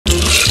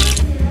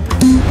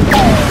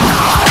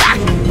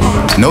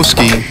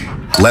NoSki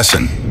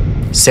lesson.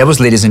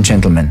 Servus, ladies and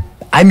gentlemen.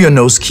 I'm your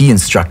NoSki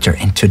instructor,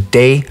 and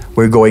today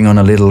we're going on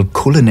a little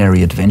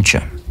culinary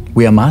adventure.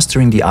 We are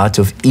mastering the art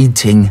of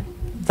eating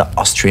the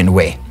Austrian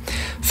way.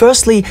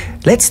 Firstly,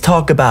 let's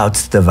talk about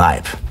the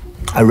vibe.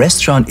 A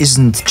restaurant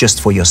isn't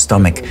just for your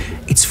stomach,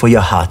 it's for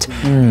your heart,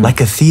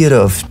 like a theater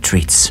of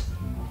treats.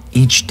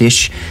 Each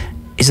dish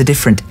is a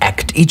different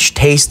act, each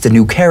taste a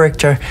new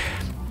character.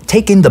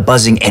 Take in the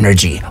buzzing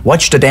energy,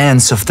 watch the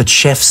dance of the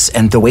chefs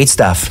and the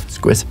waitstaff. It's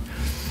good.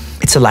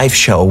 It's a live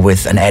show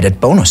with an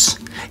added bonus.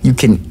 You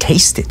can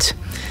taste it.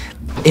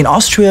 In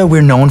Austria,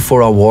 we're known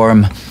for our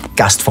warm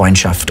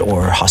Gastfreundschaft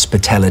or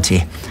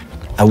hospitality,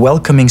 a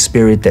welcoming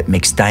spirit that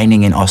makes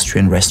dining in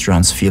Austrian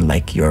restaurants feel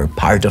like you're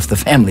part of the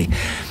family.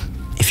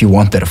 If you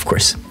want that, of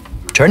course.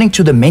 Turning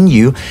to the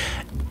menu,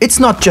 it's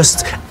not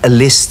just a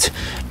list,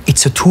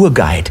 it's a tour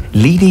guide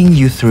leading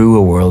you through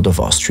a world of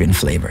Austrian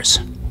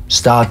flavors.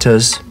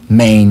 Starters,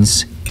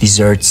 mains,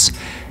 desserts.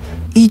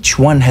 Each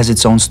one has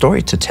its own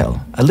story to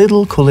tell, a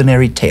little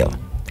culinary tale.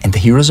 And the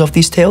heroes of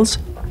these tales?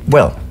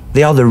 Well,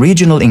 they are the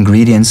regional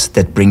ingredients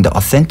that bring the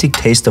authentic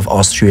taste of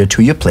Austria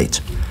to your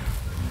plate.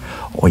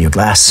 Or your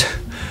glass.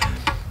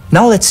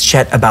 Now let's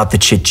chat about the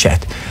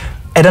chit-chat.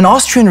 At an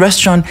Austrian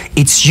restaurant,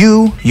 it's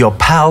you, your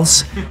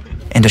pals,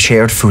 and a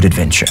shared food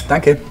adventure.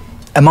 Danke.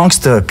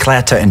 Amongst the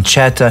clatter and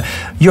chatter,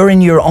 you're in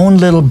your own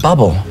little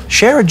bubble.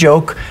 Share a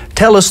joke,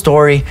 tell a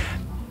story,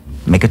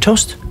 make a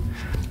toast.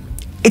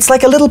 It's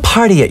like a little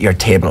party at your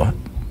table.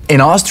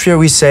 In Austria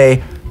we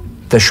say,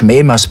 the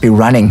Schmäh must be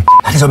running.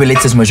 Das habe ich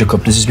letztes Mal schon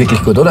gehabt, das ist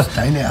wirklich gut, oder?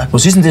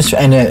 Was ist denn das für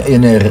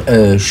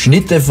eine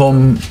Schnitte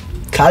vom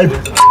Kalb?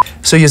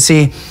 So you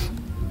see,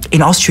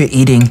 in Austria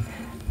eating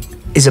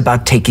is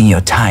about taking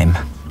your time,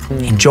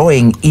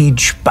 enjoying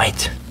each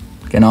bite.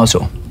 Genau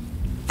so.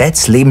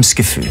 That's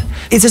Lebensgefühl.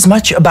 It's as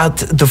much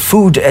about the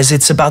food as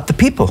it's about the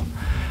people.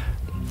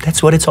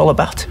 That's what it's all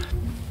about.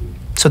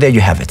 So there you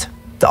have it.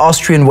 The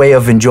Austrian way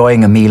of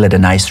enjoying a meal at a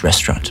nice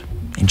restaurant.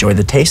 Enjoy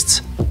the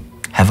tastes,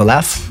 have a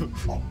laugh,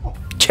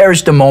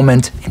 cherish the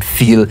moment, and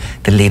feel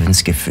the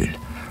Lebensgefühl.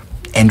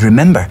 And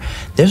remember,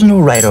 there's no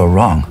right or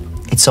wrong.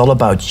 It's all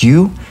about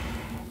you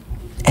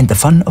and the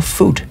fun of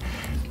food.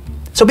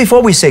 So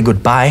before we say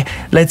goodbye,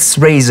 let's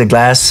raise a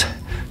glass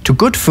to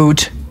good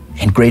food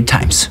and great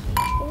times.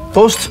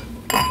 Prost!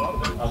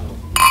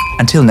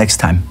 Until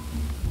next time.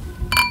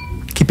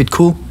 Keep it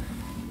cool,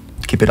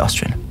 keep it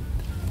Austrian.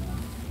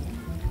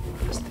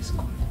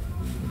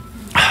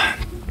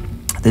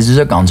 Das ist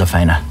ein ganz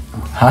feiner.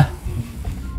 Ha?